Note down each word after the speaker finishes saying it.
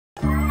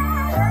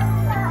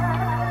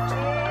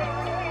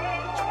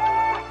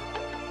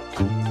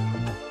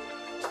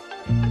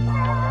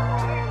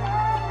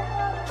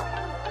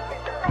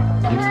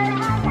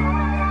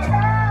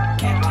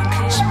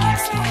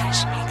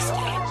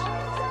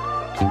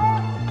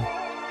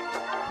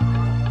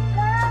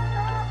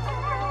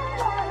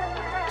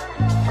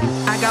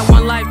got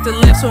one life to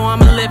live, so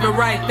I'ma live it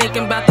right.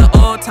 Thinking about the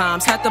old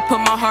times, had to put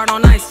my heart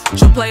on ice.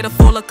 She'll play the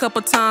fool a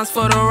couple times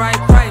for the right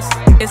price.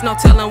 It's no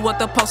telling what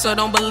the poster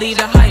don't believe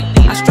the hype.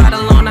 I stride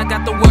alone, I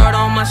got the world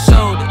on my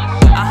shoulder.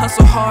 I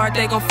hustle hard,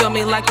 they gon' feel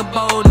me like a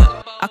boulder.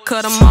 I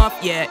cut them off,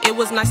 yeah, it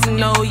was nice to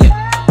know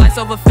ya. Lights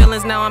over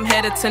feelings, now I'm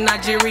headed to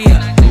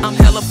Nigeria. I'm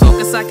hella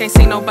focused, I can't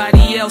see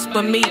nobody else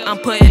but me. I'm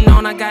putting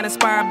on, I got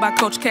inspired by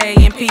Coach K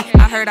and P.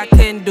 I heard I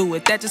couldn't do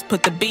it, that just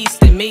put the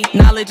beast in me.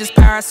 Knowledge is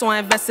power, so I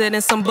invested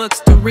in some books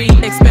to read.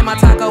 Expand my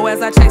taco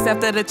as I chase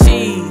after the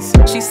cheese.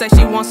 She said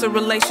she wants a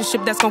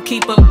relationship that's gon'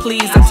 keep her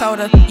pleased. I told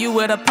her, you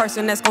with a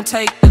person that's gon'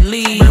 take the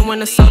lead. But when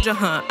the soldier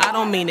hunt, I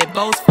don't mean it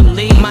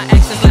boastfully. My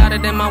actions louder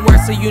than my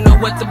words, so you know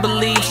what to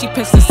believe. She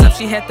pinched this up,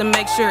 she had to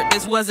make sure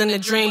this wasn't a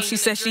dream. She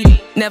said she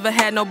never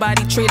had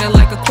nobody treat her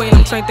like a queen.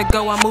 I'm trained to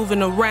go, I'm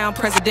moving around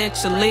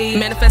presidentially.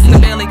 Manifesting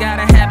barely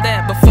gotta have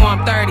that before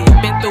I'm 30.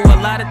 Been through a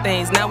lot of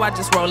things, now I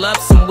just roll up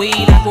some weed.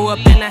 I grew up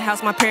in a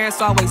house, my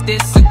parents always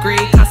disagree.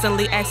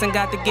 Constantly asking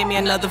God to give me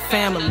another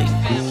family.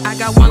 I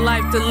got one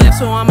life to live,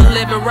 so I'ma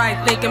live it right.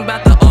 Thinking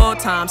about the old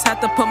times,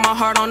 had to put my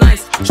heart on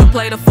ice. She'll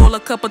play the fool a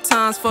couple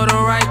times for the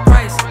right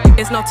price.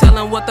 It's no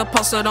telling what the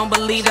poster don't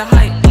believe the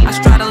hype. I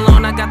stride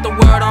alone, I got the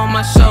world on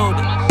my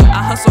shoulder.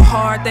 I hustle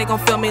hard, they gon'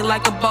 feel me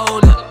like a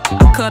boulder.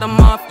 I cut them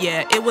off,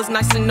 yeah, it was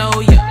nice to know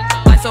ya.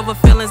 Lights over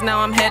feelings, now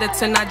I'm headed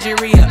to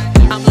Nigeria.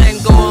 I'm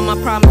letting go of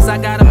my problems, I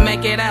gotta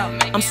make it out.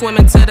 I'm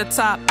swimming to the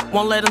top,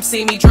 won't let them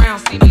see me drown.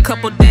 A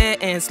couple dead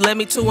ends led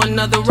me to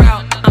another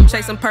route. I'm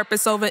chasing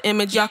purpose over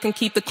image, y'all can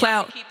keep the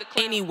clout.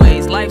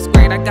 Anyways, life's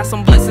great, I got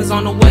some blessings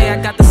on the way.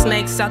 I got the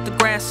snakes out the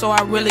grass, so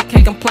I really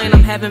can't complain.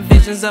 I'm having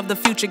visions of the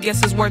future,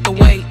 guess it's worth the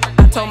wait.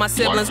 I told my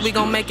siblings we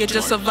gon' make it,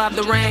 just survive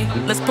the rain.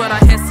 Let's put our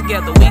heads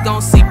together, we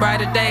gon' see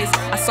brighter days.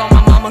 I saw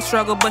my mama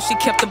struggle, but she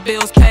kept the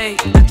bills paid.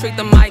 I treat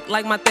the mic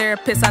like my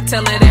therapist, I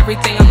tell it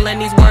everything. I'm letting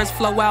these words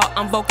flow out,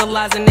 I'm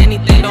vocalizing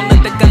anything. Don't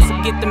let the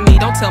gossip get to me,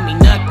 don't tell me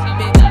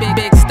nothing.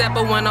 Big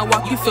stepper, when I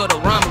walk, you feel the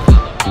rumbling.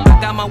 I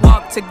got my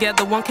walk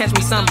together, won't catch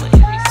me stumbling.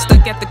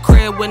 Stuck at the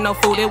crib with no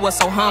food, it was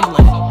so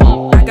humbling.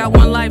 I got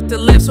one life to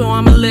live, so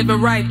I'ma live it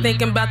right.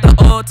 Thinking about the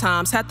old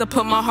times, had to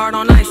put my heart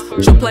on ice.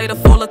 She'll play the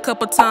fool a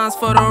couple times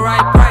for the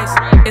right price.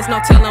 It's no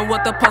telling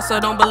what the poster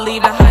don't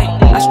believe the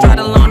hype. I stride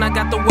alone, I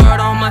got the world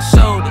on my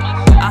shoulder.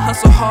 I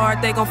hustle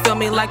hard, they gon' feel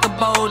me like a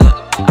boulder.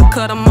 I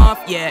cut them off,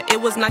 yeah, it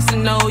was nice to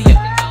know ya.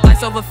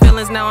 Lights over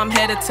feelings, now I'm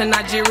headed to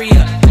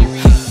Nigeria.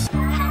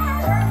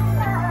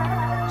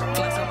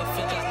 Lights over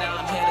feelings, now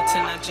I'm headed to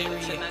Nigeria.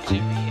 I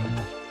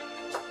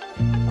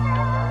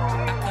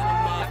cut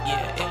them off,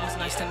 yeah, it was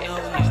nice to know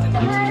ya.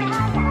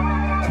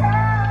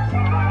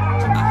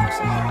 I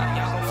hustle hard,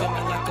 y'all gon' feel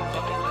me like a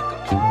boulder.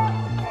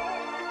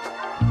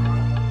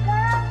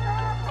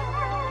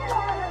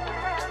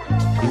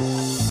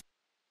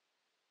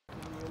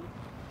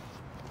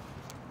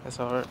 That's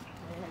alright. Hey,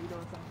 how you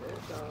doing, son?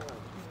 That's alright.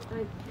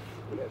 Thank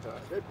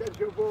you. That's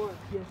your boy?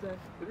 Yes, sir.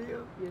 It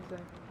is? Yes, sir.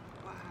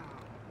 Wow.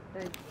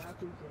 Thank you. I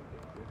appreciate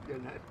that.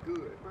 Yeah, that's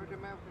good. First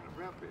time I've got a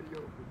rap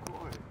video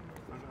recording.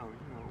 I know,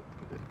 you know,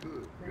 that's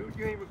good.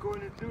 You ain't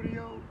recording in the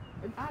studio?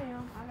 I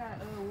am. I got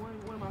one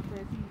of my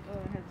friends, he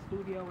has a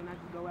studio, and I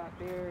just go out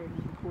there and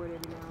record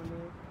every now and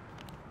then.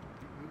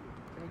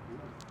 Thank you.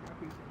 I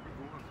appreciate that.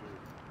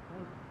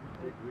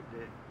 Thank you. With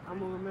that. I'm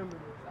going to remember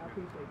this. I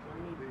appreciate you. I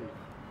need that.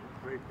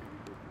 Pray for you.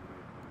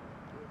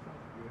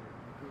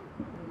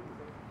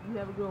 You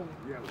have a good one.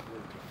 Yeah,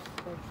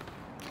 thank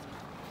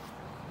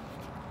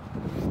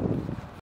you.